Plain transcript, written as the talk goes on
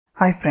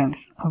Hi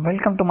friends,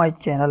 welcome to my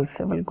channel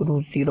Civil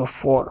Guru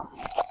 04.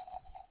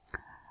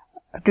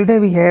 Today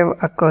we have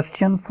a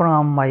question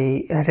from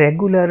my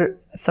regular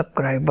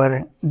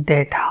subscriber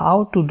that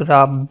how to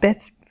draw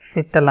best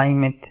fit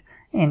alignment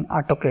in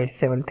AutoCAD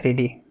Civil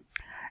 3D.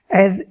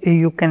 As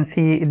you can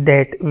see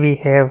that we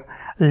have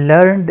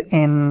learned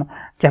in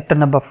chapter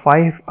number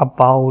 5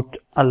 about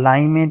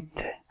alignment,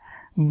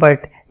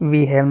 but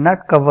we have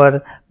not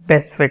covered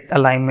best fit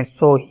alignment.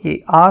 So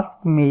he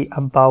asked me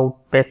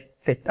about best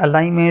fit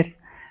alignments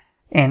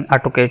in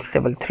AutoCAD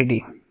Civil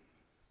 3D.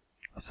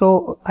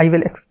 So I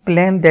will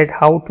explain that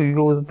how to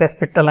use best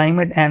fit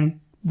alignment and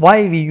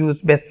why we use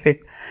best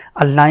fit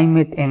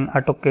alignment in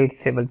AutoCAD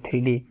Civil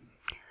 3D.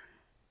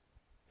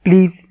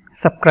 Please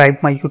subscribe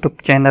my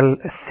YouTube channel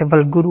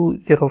Civil Guru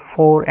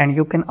 04, and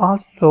you can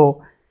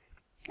also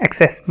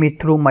access me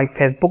through my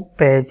Facebook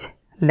page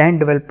Land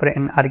Developer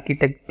and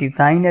Architect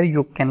Designer.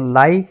 You can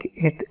like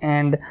it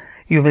and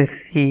you will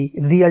see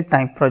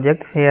real-time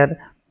projects here.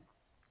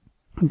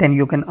 Then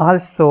you can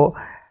also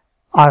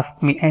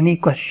ask me any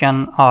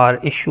question or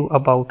issue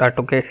about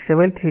AutoCAD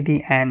Civil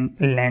 3D and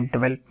land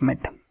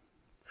development.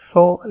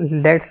 So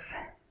let's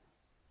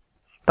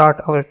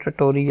start our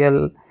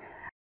tutorial.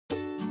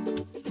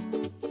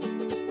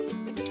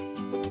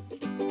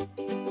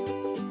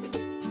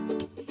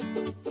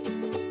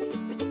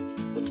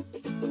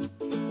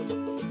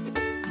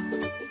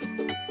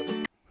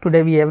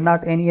 Today we have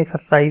not any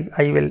exercise.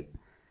 I will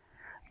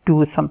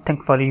do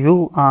something for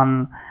you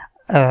on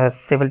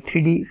Civil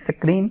 3D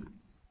screen.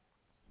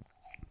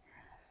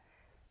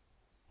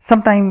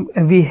 Sometimes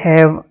we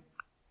have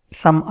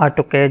some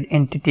AutoCAD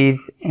entities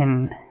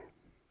in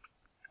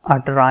a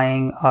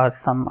drawing or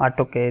some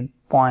AutoCAD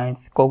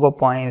points, Cogo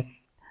points.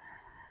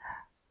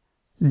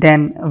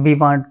 Then we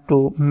want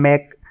to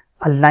make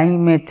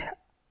alignment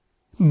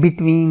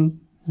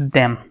between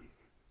them.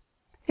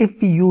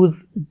 If we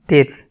use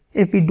this,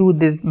 if we do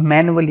this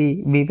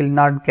manually, we will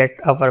not get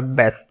our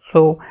best.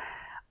 So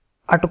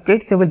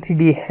AutoCAD Civil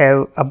 3D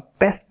have a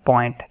best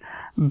point,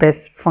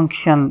 best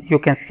function, you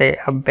can say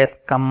a best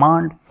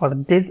command for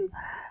this,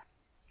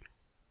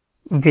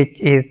 which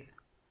is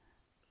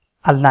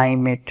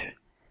alignment,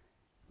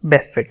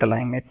 best fit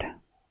alignment.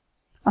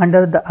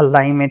 Under the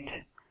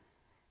alignment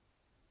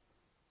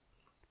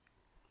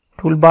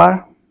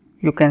toolbar,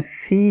 you can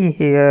see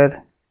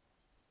here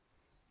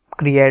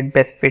create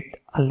best fit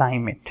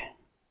alignment.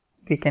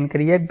 We can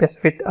create best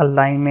fit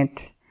alignment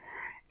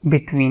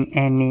between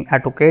any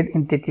AutoCAD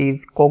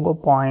entities, Cogo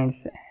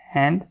points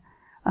and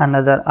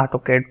another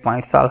AutoCAD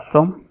points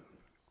also.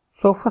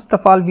 So first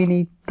of all we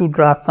need to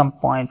draw some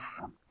points.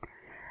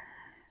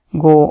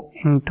 Go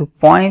into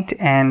point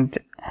and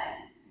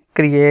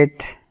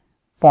create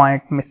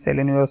point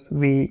miscellaneous.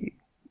 We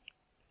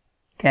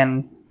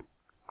can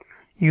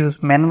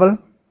use manual.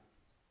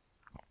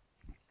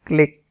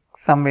 Click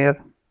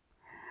somewhere,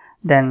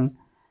 then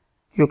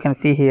you can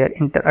see here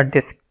enter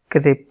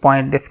a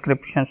point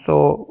description.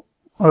 So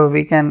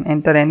we can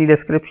enter any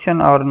description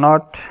or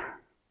not.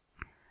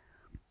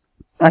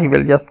 I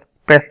will just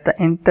press the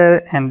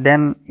enter, and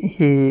then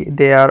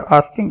they are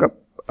asking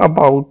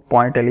about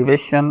point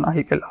elevation.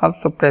 I will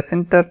also press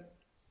enter.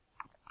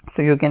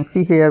 So you can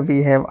see here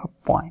we have a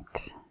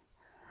point.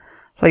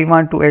 So I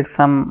want to add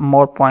some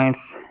more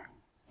points.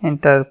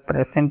 Enter,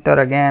 press enter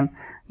again,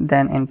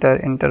 then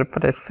enter,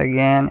 press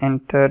again,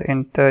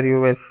 enter,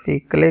 you will see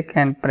click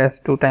and press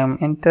 2 times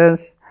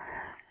enters.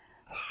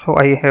 So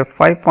I have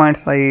 5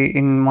 points. I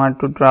want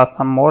to draw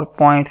some more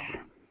points.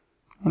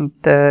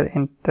 Enter,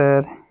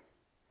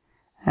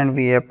 and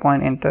we have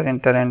point, enter,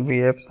 and we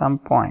have some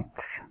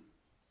points.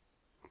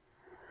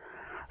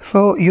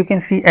 So you can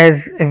see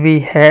as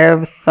we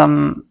have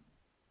some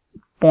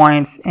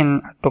points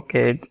in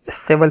AutoCAD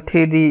Civil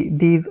 3D,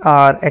 these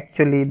are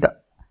actually the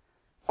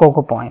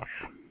Cogo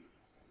points.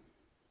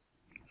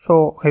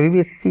 So we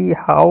will see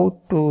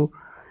how to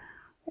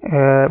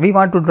we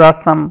want to draw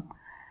some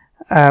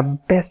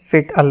best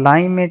fit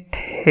alignment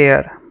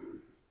here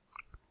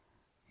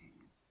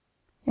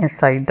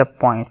inside the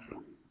points.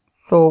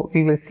 So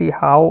we will see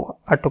how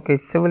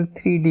AutoCAD Civil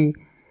 3D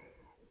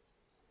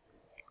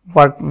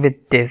work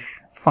with this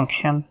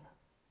function.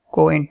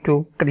 Go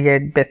into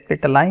create best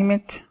fit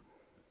alignment,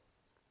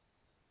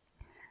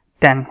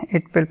 then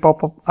it will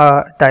pop up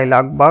a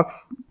dialog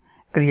box,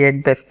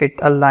 create best fit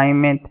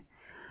alignment.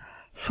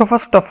 So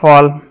first of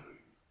all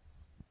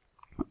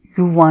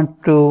you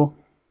want to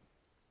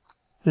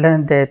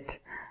learn that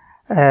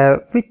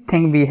which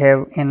thing we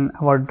have in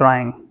our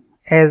drawing.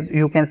 As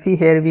you can see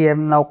here we have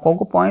now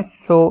Cogo points,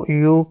 so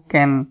you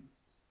can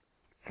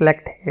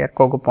select here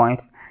Cogo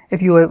points.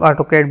 If you have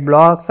AutoCAD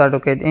blocks,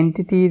 AutoCAD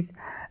entities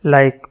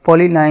like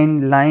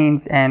polyline,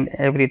 lines and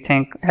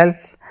everything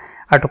else,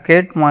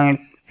 AutoCAD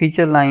points,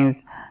 feature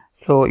lines,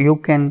 so you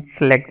can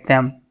select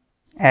them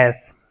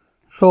as.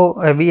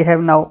 So we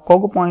have now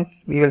Cogo points,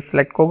 we will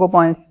select Cogo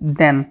points.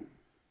 Then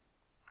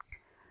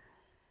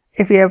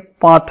if we have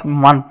path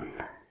 1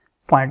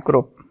 point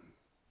group,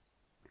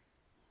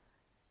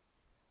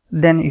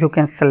 then you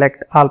can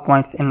select all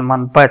points in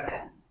one, but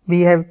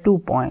we have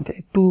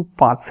 2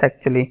 paths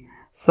actually.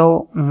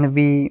 So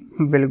we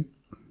will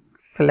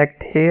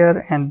select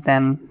here, and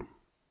then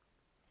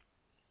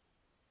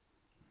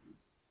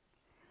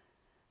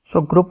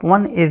so group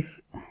 1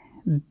 is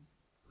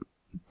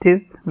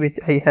this which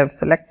I have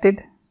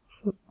selected.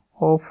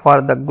 So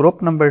for the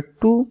group number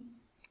 2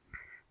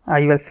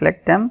 I will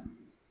select them.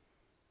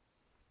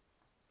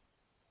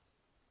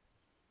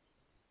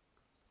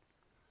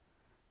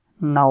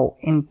 Now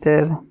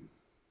enter,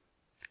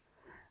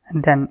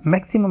 and then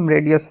maximum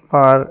radius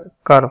for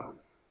curve.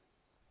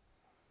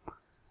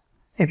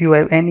 If you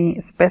have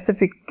any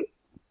specific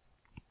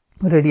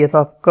radius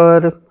of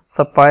curve,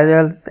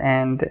 spirals,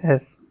 and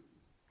as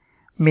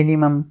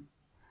minimum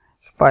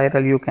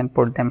spiral, you can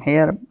put them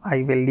here.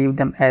 I will leave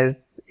them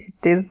as it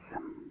is.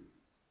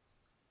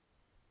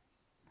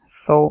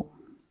 So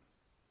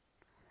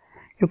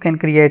you can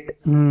create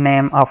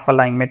name of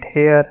alignment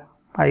here.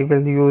 I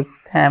will use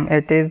same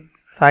it is,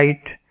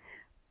 site,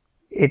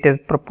 it is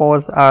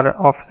proposed, or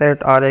offset,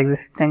 or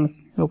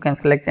existing. You can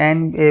select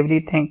and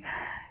everything.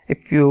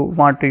 If you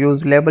want to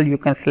use label, you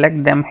can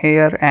select them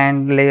here,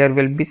 and layer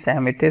will be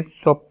same it is.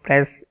 So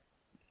press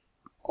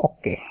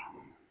OK.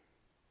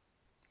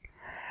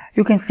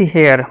 You can see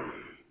here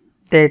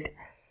that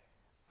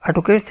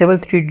AutoCAD Civil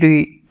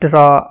 3D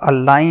draw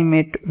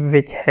alignment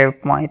which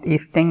have point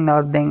easting,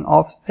 northing,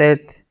 offset,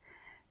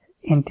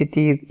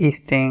 entities,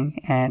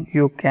 easting, and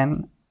you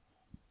can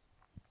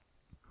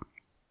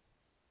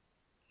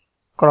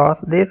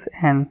cross this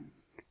and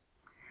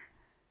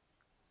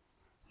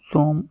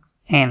zoom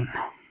in.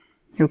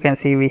 You can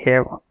see we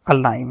have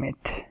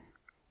alignment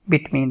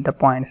between the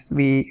points.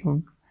 We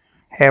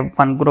have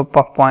one group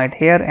of point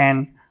here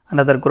and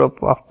another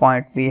group of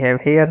point we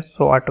have here.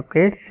 So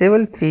AutoCAD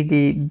Civil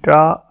 3D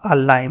draw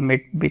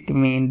alignment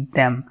between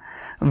them,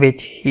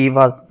 which he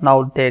was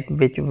now that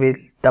which will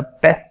the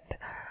best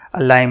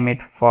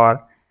alignment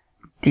for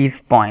these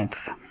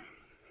points.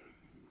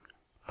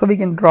 So we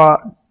can draw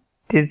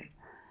this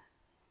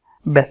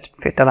best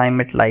fit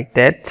alignment like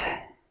that.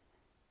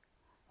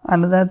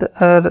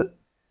 Another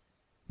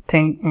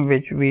thing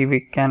which we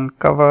can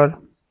cover,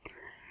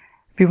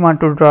 we want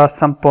to draw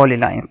some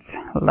polylines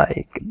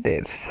like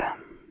this,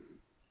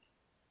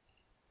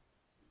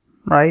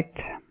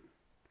 right?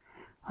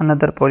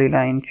 Another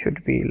polyline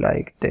should be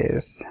like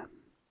this.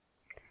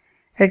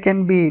 It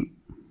can be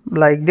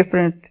like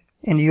different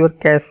in your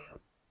case.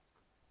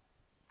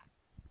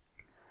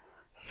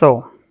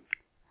 So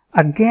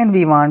again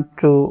we want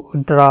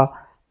to draw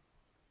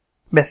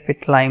best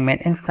fit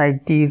alignment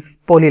inside these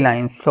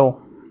polylines.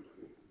 So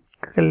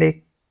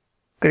click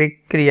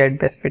create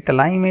best fit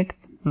alignment.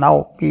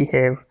 Now we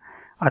have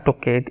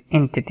AutoCAD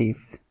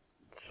entities.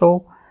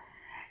 So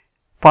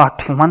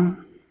part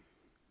 1,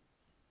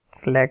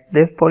 select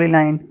this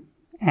polyline,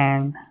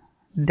 and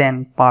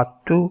then part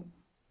 2,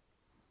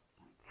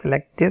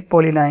 select this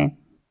polyline.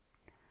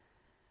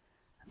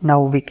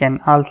 Now we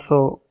can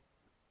also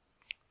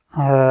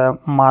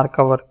mark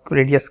our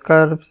radius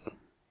curves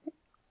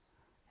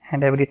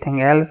and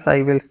everything else.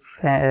 I will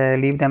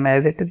leave them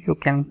as it is. You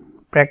can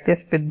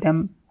practice with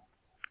them.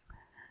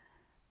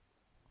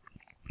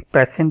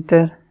 Press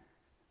enter,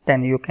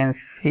 then you can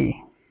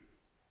see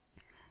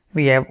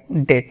we have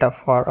data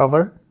for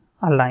our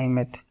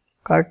alignment.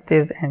 Cut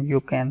this and you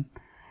can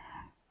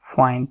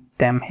find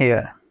them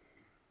here.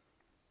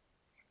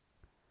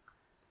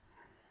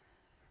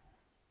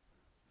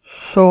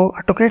 So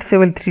AutoCAD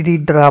Civil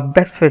 3D draw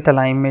best fit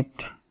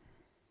alignment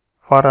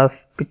for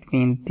us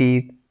between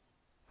these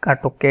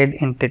AutoCAD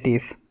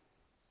entities.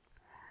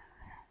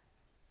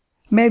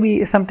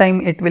 Maybe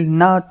sometime it will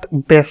not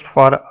best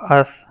for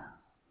us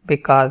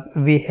because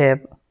we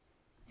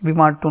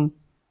want to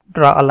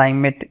draw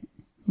alignment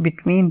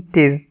between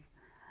these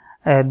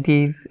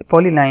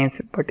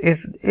polylines, but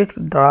it's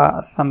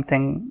draw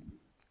something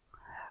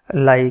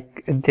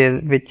like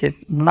this which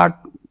is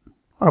not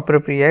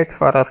appropriate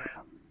for us.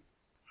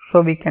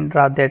 So we can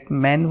draw that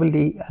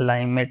manually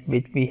alignment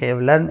which we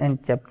have learned in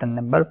chapter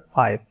number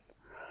 5.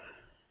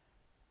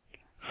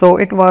 So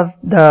it was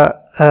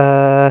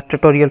the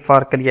tutorial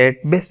for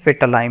create best fit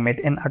alignment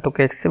in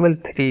AutoCAD Civil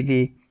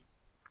 3D.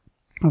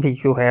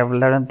 You have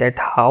learned that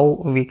how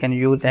we can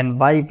use and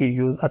why we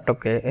use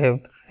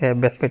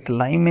AutoCAD best fit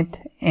alignment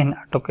in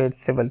AutoCAD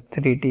Civil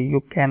 3D.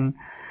 You can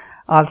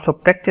also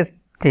practice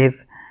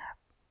this.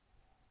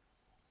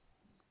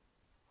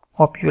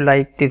 Hope you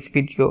like this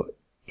video.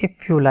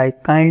 If you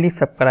like, kindly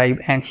subscribe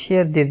and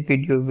share this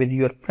video with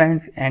your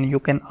friends, and you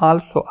can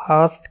also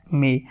ask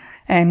me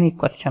any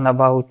question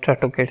about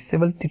AutoCAD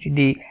Civil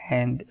 3D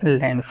and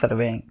land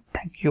surveying.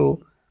 Thank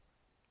you.